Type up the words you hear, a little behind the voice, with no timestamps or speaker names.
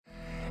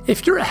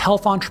If you're a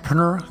health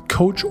entrepreneur,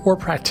 coach, or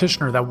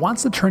practitioner that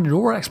wants to turn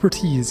your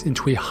expertise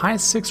into a high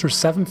 6 or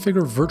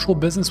 7-figure virtual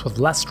business with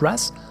less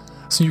stress,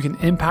 so you can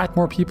impact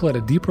more people at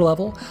a deeper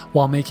level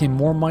while making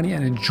more money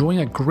and enjoying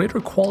a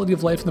greater quality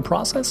of life in the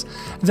process,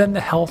 then the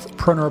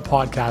Healthpreneur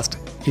podcast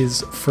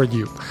is for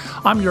you.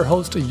 I'm your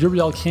host,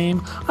 Uriel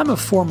Kame. I'm a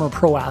former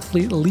pro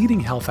athlete, leading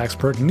health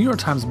expert, New York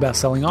Times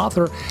bestselling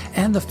author,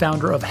 and the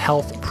founder of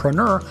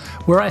Healthpreneur,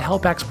 where I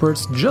help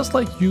experts just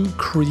like you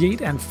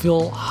create and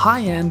fill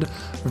high-end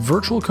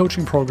virtual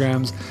coaching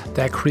programs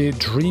that create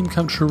dream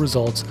come true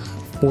results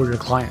for your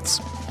clients.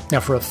 Now,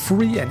 for a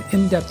free and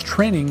in-depth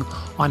training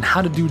on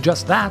how to do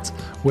just that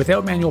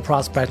without manual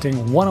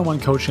prospecting, one-on-one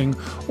coaching,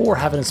 or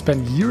having to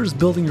spend years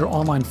building your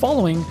online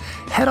following,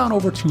 head on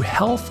over to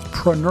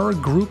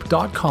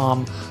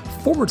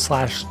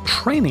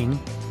healthpreneurgroup.com/training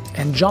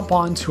and jump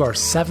on to our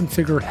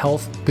 7-figure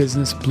health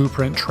business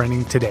blueprint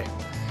training today.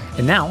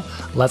 And now,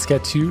 let's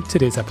get to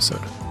today's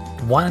episode.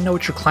 Want to know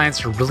what your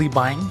clients are really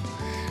buying?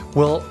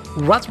 Well,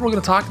 that's what we're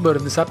going to talk about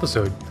in this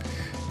episode.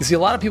 You see, a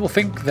lot of people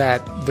think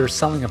that they're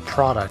selling a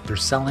product, they're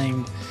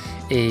selling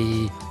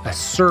a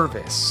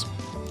service,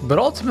 but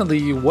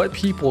ultimately what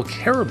people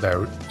care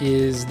about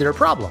is their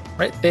problem,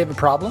 right? They have a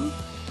problem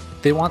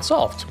they want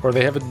solved, or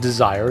they have a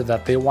desire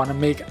that they want to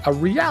make a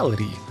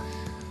reality.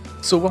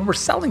 So when we're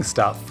selling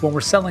stuff,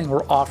 we're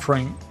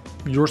offering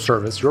your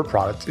service, your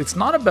product, it's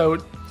not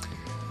about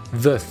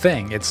the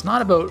thing. It's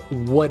not about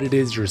what it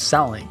is you're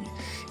selling.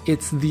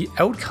 It's the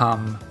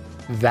outcome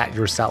that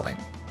you're selling.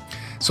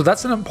 So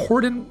that's an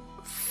important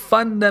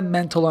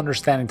fundamental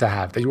understanding to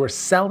have, that you are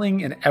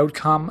selling an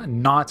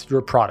outcome, not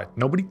your product.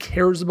 Nobody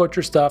cares about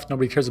your stuff.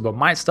 Nobody cares about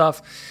my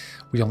stuff.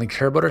 We only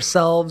care about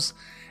ourselves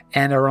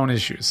and our own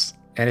issues.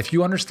 And if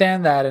you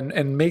understand that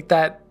and make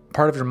that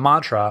part of your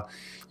mantra,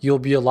 you'll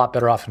be a lot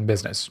better off in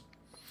business.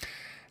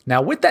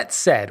 Now, with that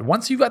said,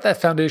 once you've got that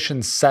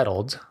foundation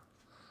settled,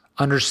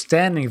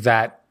 understanding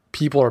that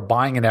people are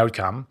buying an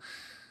outcome,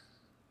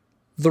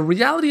 the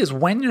reality is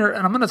when you're,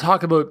 and I'm going to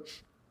talk about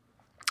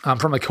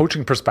from a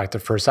coaching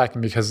perspective for a second,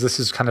 because this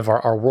is kind of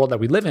our world that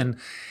we live in.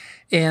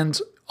 And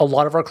a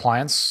lot of our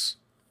clients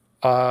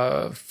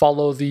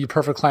follow the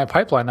perfect client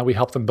pipeline that we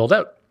help them build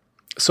out.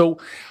 So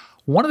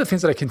one of the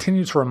things that I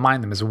continue to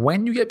remind them is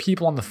when you get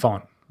people on the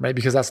phone, right?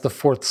 Because that's the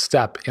 4th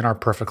step in our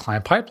perfect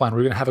client pipeline.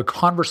 We're going to have a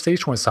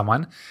conversation with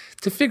someone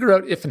to figure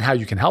out if and how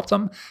you can help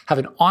them, have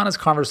an honest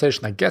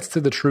conversation that gets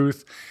to the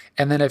truth.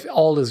 And then if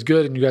all is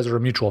good and you guys are a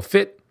mutual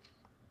fit,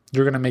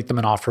 you're going to make them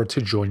an offer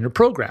to join your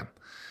program.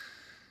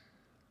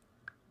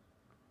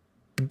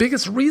 The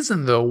biggest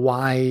reason, though,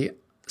 why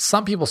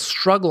some people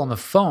struggle on the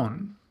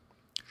phone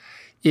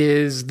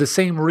is the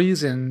same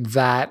reason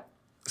that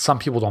some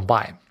people don't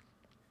buy.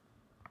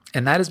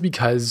 And that is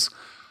because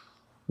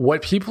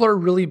what people are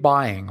really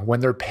buying when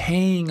they're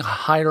paying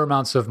higher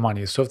amounts of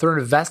money, so if they're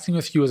investing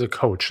with you as a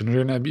coach and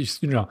you're going to be,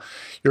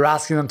 you're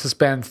asking them to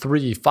spend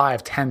 $3,000,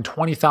 $5,000, $10,000,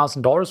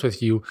 $20,000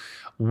 with you,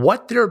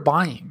 what they're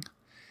buying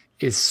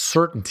is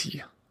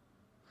certainty.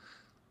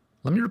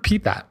 Let me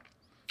repeat that.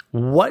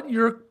 What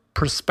your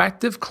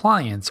prospective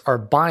clients are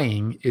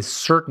buying is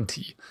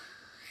certainty.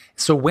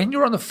 So when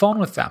you're on the phone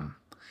with them,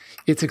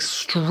 it's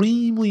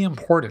extremely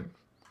important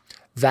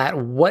that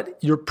what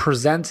you're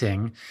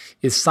presenting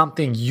is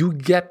something you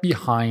get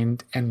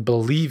behind and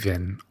believe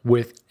in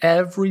with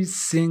every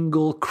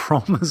single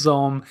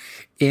chromosome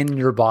in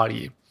your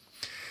body.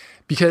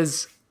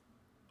 Because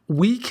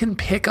we can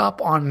pick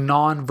up on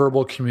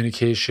nonverbal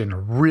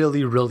communication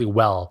really, really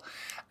well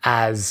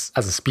as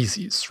a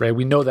species, right?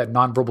 We know that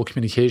nonverbal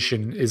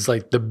communication is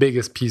like the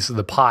biggest piece of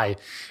the pie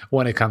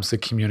when it comes to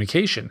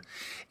communication.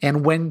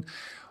 And when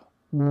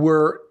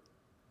we're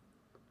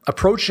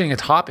approaching a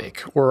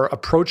topic or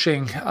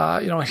approaching,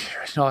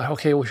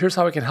 okay, well, here's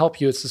how I can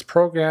help you. It's this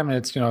program and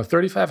it's,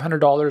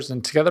 $3,500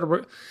 and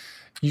together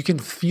you can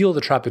feel the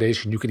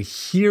trepidation. You can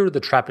hear the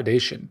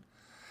trepidation.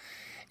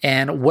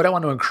 And what I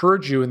want to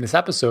encourage you in this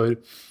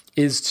episode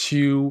is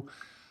to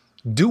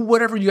do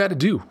whatever you got to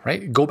do,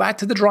 right? Go back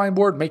to the drawing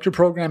board, make your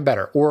program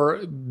better,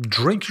 or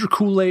drink your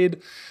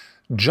Kool-Aid,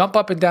 jump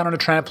up and down on a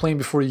trampoline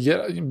before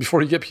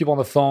you get people on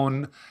the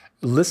phone,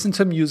 listen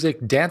to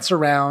music, dance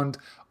around,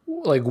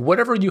 like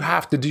whatever you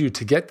have to do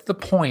to get to the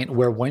point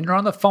where when you're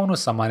on the phone with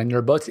someone and you're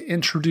about to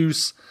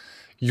introduce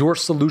your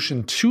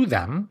solution to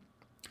them,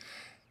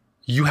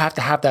 you have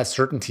to have that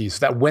certainty so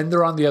that when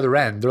they're on the other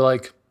end, they're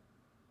like,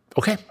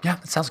 okay, yeah,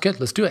 that sounds good.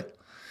 Let's do it.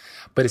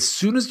 But as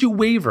soon as you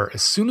waver,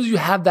 as soon as you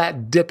have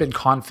that dip in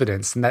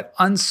confidence and that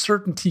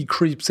uncertainty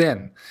creeps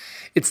in,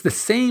 it's the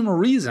same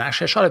reason.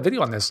 Actually, I shot a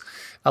video on this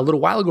a little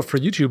while ago for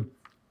YouTube,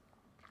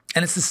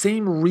 and it's the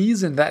same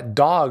reason that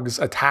dogs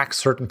attack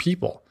certain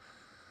people.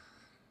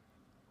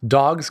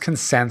 Dogs can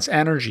sense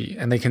energy,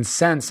 and they can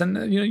sense,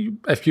 and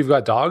if you've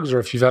got dogs or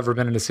if you've ever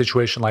been in a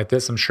situation like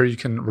this, I'm sure you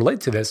can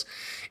relate to this,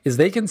 is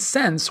they can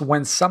sense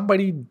when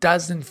somebody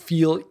doesn't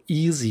feel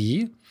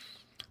easy,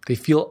 they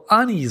feel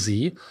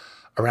uneasy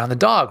around the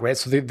dog, right?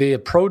 So they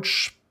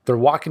approach, they're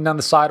walking down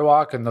the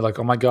sidewalk and they're like,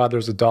 oh my God,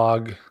 there's a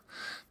dog.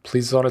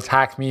 Please don't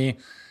attack me.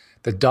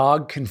 The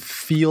dog can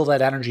feel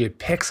that energy. It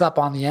picks up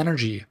on the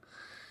energy.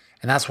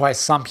 And that's why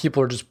some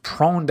people are just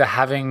prone to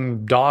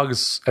having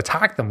dogs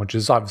attack them, which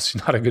is obviously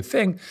not a good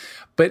thing.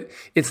 But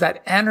it's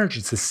that energy.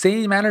 It's the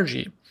same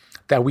energy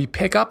that we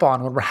pick up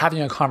on when we're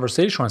having a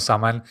conversation with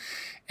someone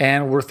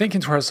and we're thinking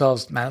to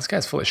ourselves, man, this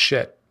guy's full of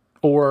shit.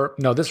 Or,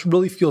 no, this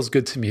really feels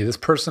good to me. This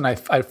person, I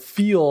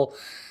feel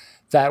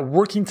that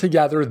working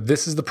together,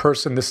 this is the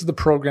person, this is the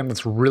program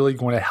that's really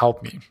going to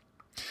help me.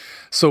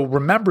 So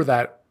remember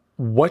that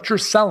what you're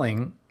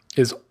selling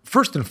is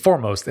first and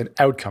foremost an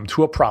outcome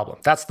to a problem.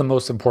 That's the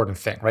most important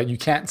thing, right? You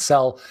can't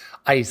sell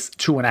ice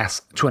to an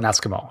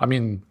Eskimo. I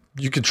mean,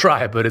 you could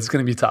try, but it's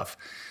going to be tough.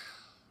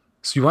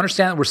 So you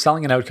understand that we're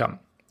selling an outcome.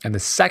 And the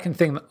second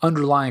thing, the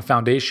underlying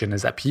foundation,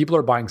 is that people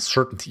are buying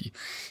certainty.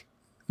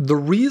 The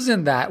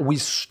reason that we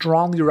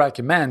strongly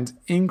recommend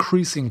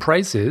increasing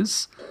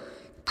prices,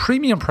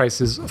 premium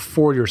prices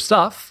for your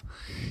stuff,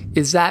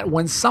 is that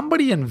when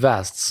somebody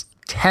invests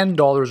 $10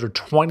 or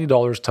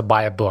 $20 to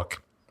buy a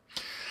book,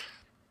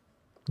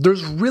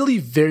 there's really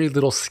very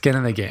little skin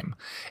in the game.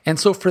 And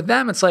so for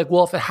them, it's like,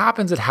 well, if it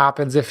happens, it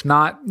happens. If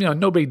not,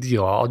 no big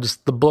deal.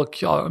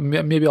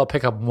 Maybe I'll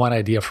pick up one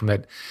idea from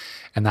it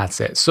and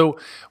that's it. So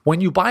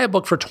when you buy a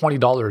book for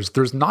 $20,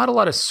 there's not a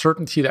lot of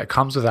certainty that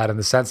comes with that in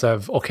the sense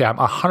of, okay, I'm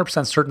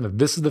 100% certain that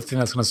this is the thing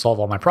that's going to solve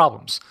all my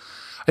problems.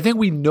 I think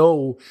we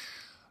know,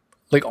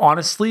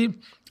 honestly,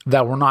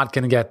 that we're not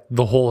going to get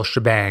the whole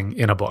shebang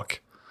in a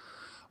book.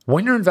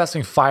 When you're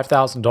investing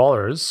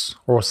 $5,000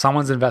 or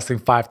someone's investing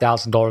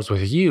 $5,000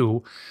 with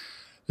you,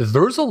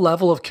 there's a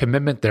level of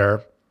commitment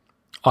there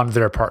on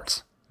their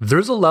part.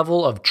 There's a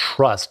level of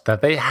trust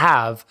that they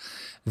have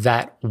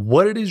that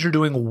what it is you're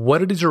doing,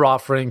 what it is you're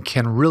offering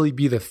can really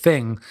be the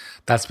thing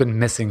that's been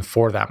missing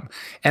for them.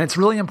 And it's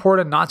really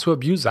important not to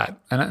abuse that.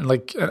 And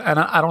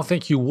I don't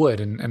think you would.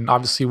 And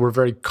obviously we're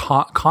very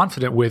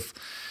confident with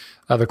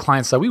the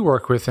clients that we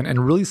work with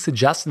and really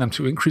suggesting them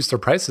to increase their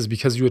prices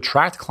because you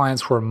attract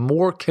clients who are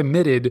more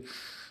committed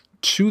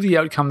to the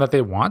outcome that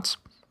they want.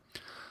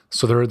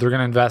 So they're going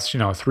to invest,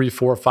 $3,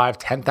 $4,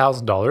 $5,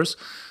 $10,000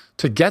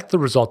 to get the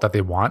result that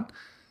they want.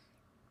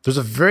 There's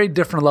a very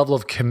different level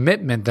of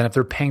commitment than if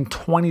they're paying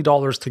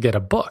 $20 to get a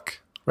book,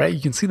 right?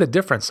 You can see the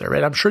difference there,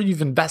 right? I'm sure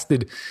you've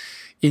invested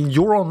in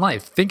your own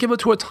life. Think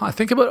about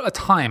a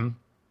time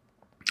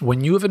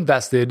when you have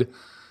invested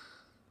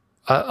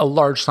a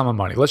large sum of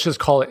money. Let's just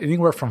call it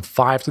anywhere from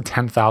 $5,000 to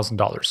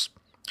 $10,000.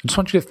 I just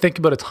want you to think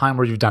about a time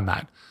where you've done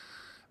that.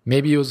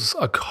 Maybe it was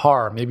a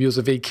car, maybe it was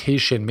a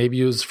vacation,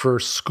 maybe it was for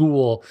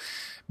school,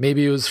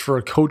 maybe it was for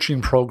a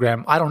coaching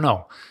program. I don't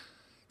know.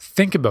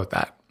 Think about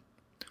that.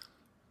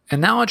 And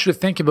now I want you to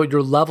think about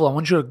your level. I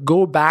want you to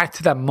go back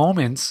to that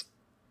moment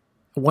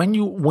when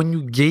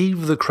you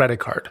gave the credit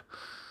card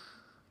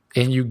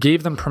and you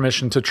gave them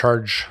permission to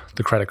charge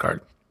the credit card.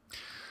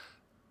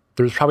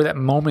 There's probably that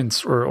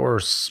moment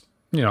or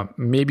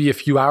maybe a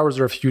few hours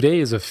or a few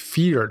days of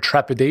fear,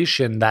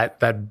 trepidation,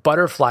 that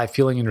butterfly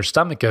feeling in your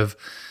stomach of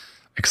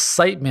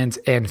excitement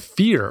and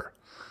fear.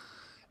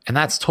 And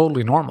that's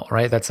totally normal,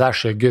 right? That's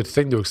actually a good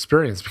thing to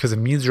experience because it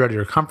means you're out of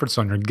your comfort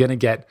zone. You're going to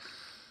get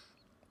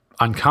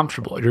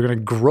uncomfortable. You're going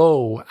to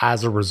grow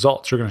as a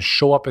result. You're going to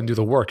show up and do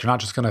the work. You're not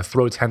just going to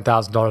throw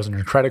 $10,000 on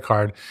your credit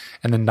card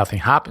and then nothing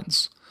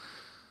happens.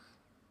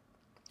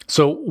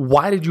 So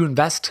why did you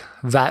invest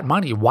that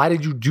money? Why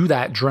did you do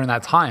that during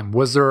that time?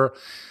 Was there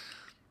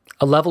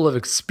a level of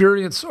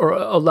experience or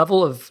a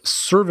level of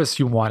service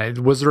you wanted?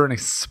 Was there an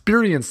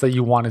experience that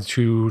you wanted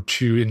to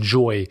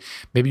enjoy?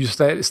 Maybe you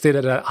stayed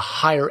at a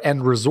higher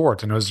end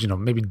resort and it was,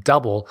 maybe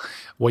double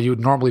what you would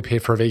normally pay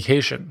for a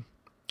vacation.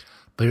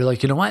 But you're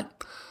like, you know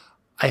what?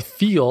 I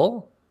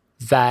feel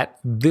that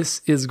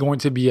this is going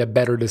to be a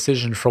better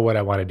decision for what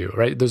I want to do,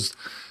 right? There's,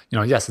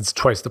 yes, it's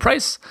twice the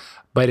price,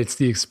 but it's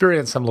the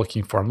experience I'm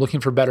looking for. I'm looking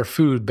for better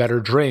food,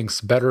 better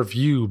drinks, better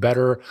view,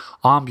 better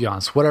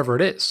ambiance, whatever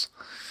it is.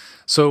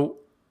 So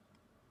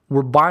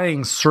we're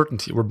buying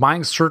certainty. We're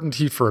buying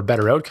certainty for a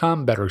better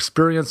outcome, better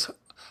experience,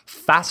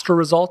 faster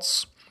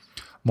results,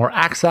 more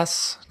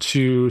access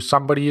to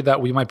somebody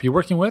that we might be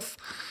working with.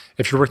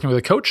 If you're working with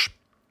a coach,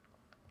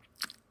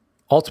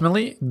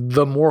 ultimately,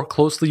 the more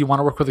closely you want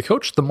to work with a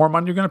coach, the more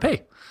money you're going to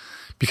pay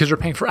because you're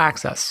paying for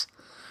access.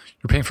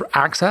 You're paying for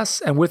access,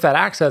 and with that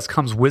access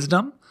comes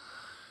wisdom.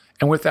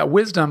 And with that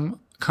wisdom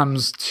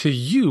comes to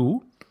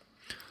you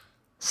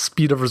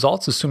speed of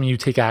results, assuming you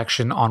take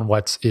action on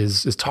what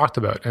is talked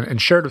about and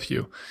shared with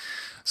you.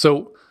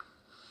 So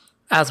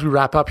as we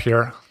wrap up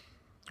here,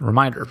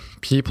 reminder,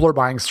 people are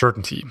buying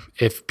certainty.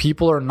 If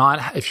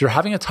you're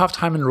having a tough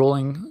time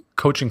enrolling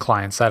coaching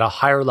clients at a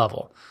higher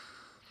level,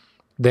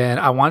 then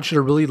I want you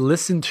to really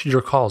listen to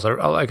your calls.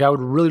 I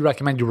would really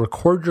recommend you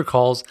record your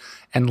calls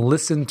and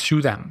listen to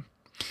them.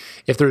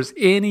 If there's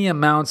any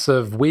amounts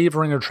of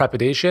wavering or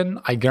trepidation,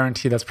 I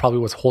guarantee that's probably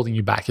what's holding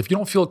you back. If you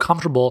don't feel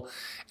comfortable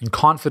and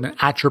confident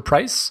at your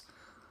price,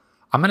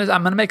 I'm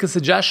gonna make a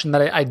suggestion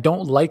that I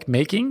don't like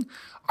making.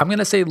 I'm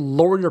gonna say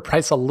lower your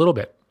price a little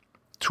bit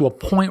to a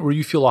point where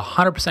you feel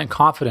 100%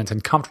 confident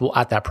and comfortable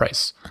at that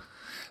price.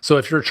 So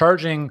if you're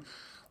charging,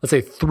 let's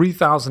say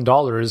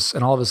 $3,000,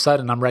 and all of a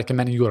sudden I'm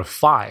recommending you go to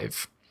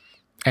 $5,000,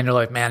 and you're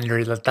like, man,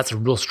 that's a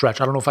real stretch.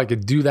 I don't know if I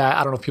could do that.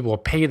 I don't know if people will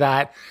pay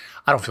that.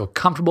 I don't feel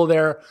comfortable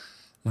there.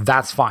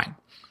 That's fine.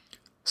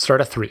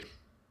 Start at $3,000.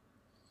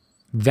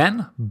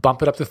 Then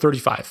bump it up to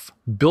 $35,000.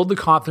 Build the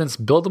confidence,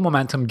 build the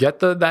momentum, get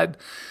that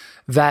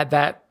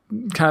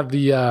kind of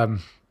the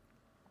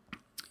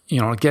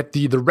get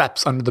the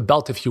reps under the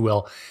belt, if you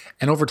will.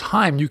 And over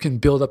time, you can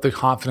build up the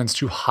confidence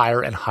to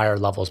higher and higher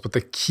levels. But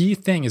the key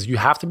thing is you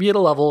have to be at a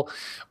level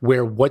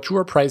where what you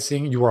are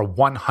pricing, you are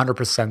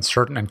 100%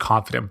 certain and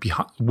confident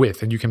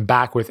with, and you can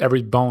back with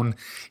every bone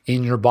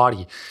in your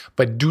body.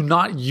 But do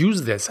not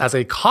use this as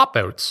a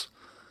cop-out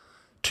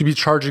to be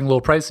charging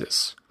low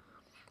prices.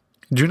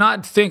 Do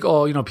not think,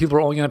 people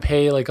are only going to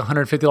pay like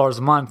 $150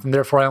 a month and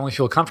therefore I only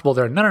feel comfortable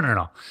there.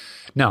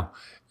 No.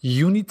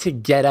 You need to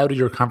get out of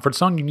your comfort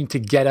zone. You need to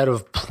get out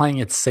of playing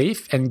it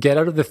safe and get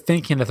out of the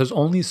thinking that there's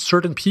only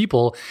certain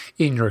people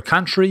in your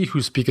country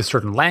who speak a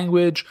certain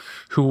language,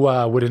 who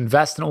would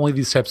invest in only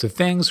these types of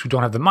things, who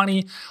don't have the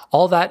money.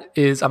 All that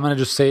is, I'm going to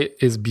just say,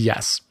 is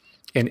BS.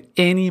 In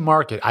any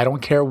market, I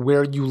don't care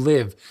where you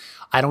live.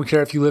 I don't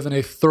care if you live in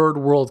a third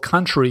world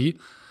country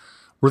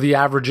where the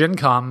average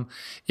income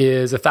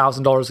is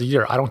 $1,000 a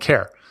year. I don't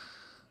care.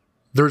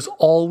 There's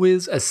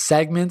always a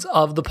segment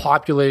of the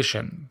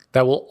population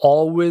that will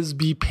always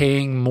be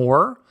paying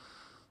more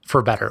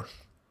for better.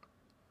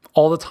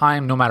 All the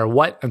time, no matter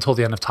what, until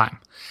the end of time.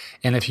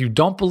 And if you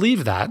don't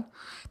believe that,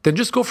 then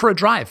just go for a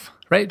drive,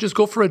 right? Just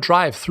go for a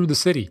drive through the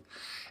city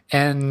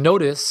and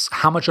notice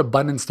how much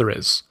abundance there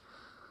is.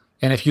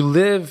 And if you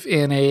live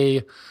in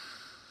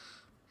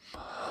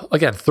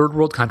third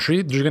world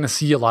country, you're going to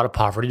see a lot of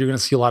poverty. You're going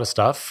to see a lot of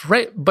stuff,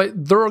 right?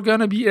 But there are going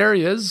to be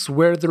areas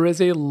where there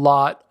is a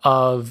lot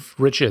of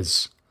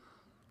riches.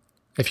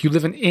 If you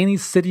live in any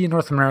city in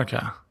North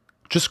America,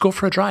 just go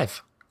for a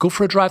drive. Go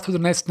for a drive through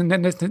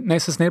the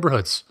nicest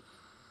neighborhoods.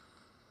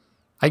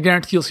 I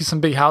guarantee you'll see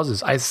some big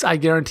houses. I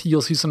guarantee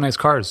you'll see some nice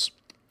cars.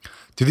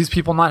 Do these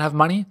people not have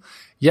money?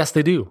 Yes,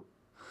 they do.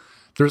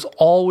 There's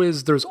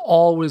always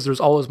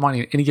money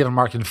in any given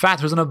market. In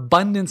fact, there's an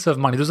abundance of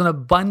money. There's an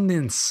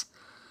abundance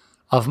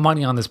of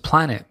money on this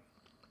planet.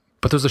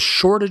 But there's a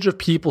shortage of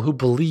people who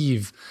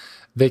believe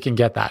they can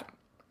get that.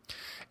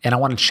 And I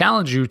want to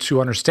challenge you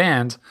to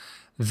understand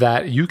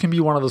that you can be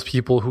one of those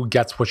people who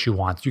gets what you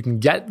want. You can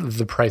get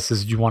the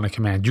prices you want to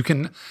command. You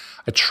can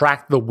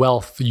attract the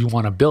wealth you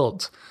want to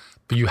build.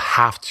 But you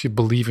have to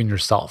believe in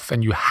yourself,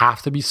 and you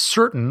have to be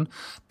certain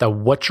that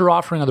what you're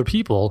offering other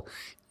people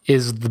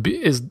is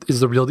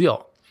the real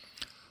deal.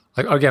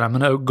 Like, again, I'm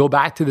going to go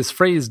back to this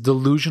phrase,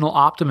 delusional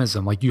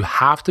optimism. Like, you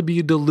have to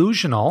be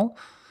delusional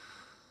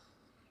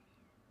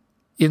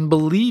in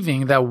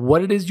believing that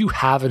what it is you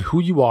have and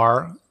who you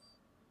are,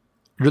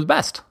 you're the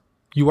best.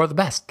 You are the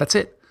best. That's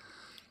it.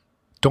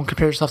 Don't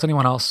compare yourself to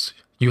anyone else.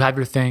 You have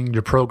your thing,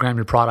 your program,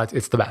 your product.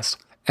 It's the best.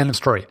 End of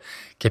story.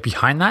 Get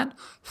behind that,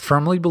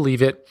 firmly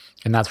believe it,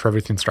 and that's where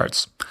everything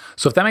starts.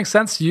 So if that makes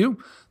sense to you,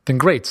 then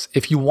great.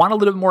 If you want a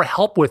little bit more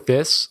help with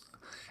this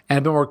and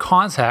a bit more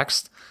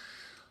context,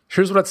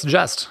 here's what I'd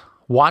suggest.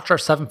 Watch our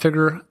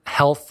 7-figure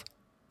health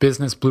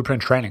business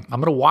blueprint training. I'm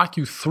going to walk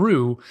you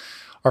through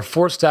our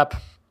 4-step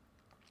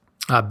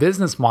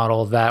business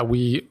model that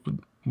we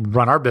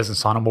run our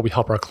business on and what we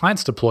help our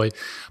clients deploy.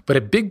 But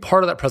a big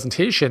part of that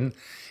presentation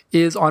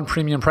is on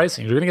premium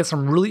pricing. You're going to get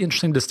some really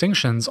interesting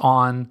distinctions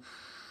on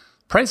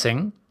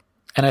pricing.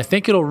 And I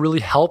think it'll really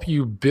help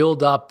you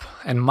build up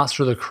and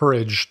muster the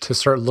courage to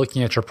start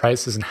looking at your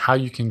prices and how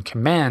you can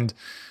command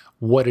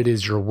what it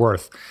is you're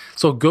worth.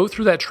 So go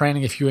through that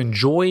training if you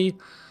enjoy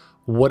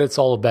what it's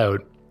all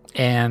about.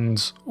 And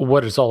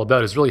what it's all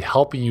about is really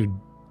helping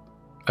you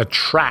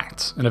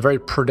attract, in a very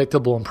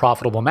predictable and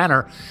profitable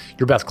manner,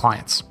 your best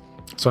clients.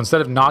 So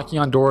instead of knocking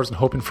on doors and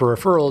hoping for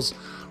referrals,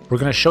 we're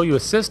going to show you a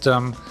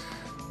system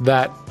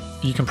that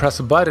you can press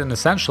a button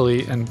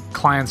essentially and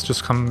clients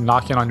just come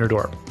knocking on your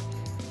door.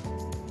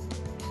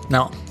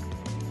 Now,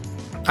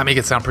 I make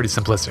it sound pretty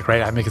simplistic,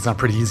 right? I make it sound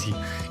pretty easy.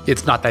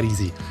 It's not that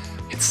easy.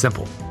 It's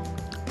simple,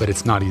 but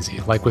it's not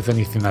easy, like with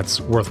anything that's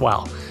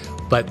worthwhile.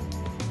 But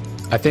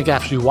I think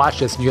after you watch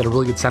this and you get a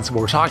really good sense of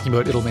what we're talking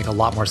about, it'll make a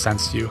lot more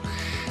sense to you.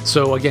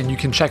 So again, you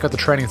can check out the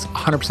training. It's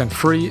 100%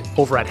 free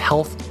over at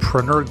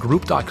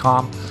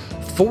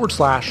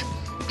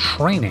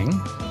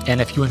healthpreneurgroup.com/training. And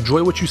if you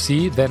enjoy what you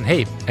see, then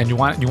hey, and you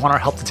want our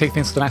help to take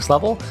things to the next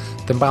level,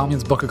 then by all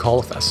means book a call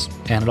with us.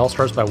 And it all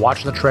starts by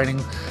watching the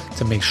training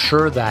to make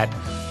sure that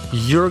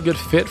you're a good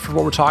fit for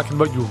what we're talking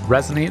about. You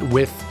resonate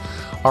with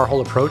our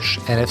whole approach.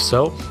 And if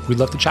so, we'd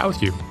love to chat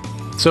with you.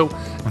 So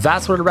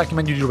that's what I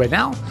recommend you do right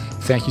now.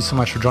 Thank you so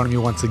much for joining me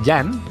once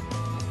again.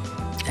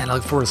 And I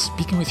look forward to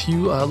speaking with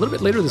you a little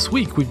bit later this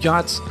week. We've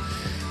got a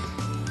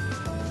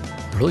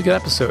really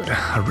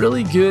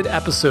good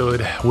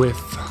episode with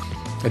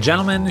a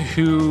gentleman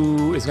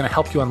who is going to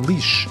help you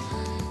unleash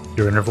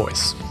your inner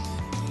voice.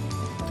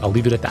 I'll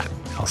leave it at that.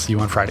 I'll see you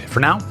on Friday. For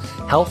now,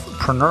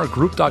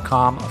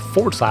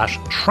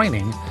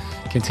 healthpreneurgroup.com/training.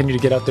 Continue to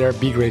get out there,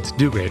 be great,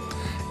 do great,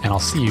 and I'll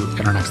see you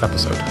in our next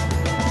episode.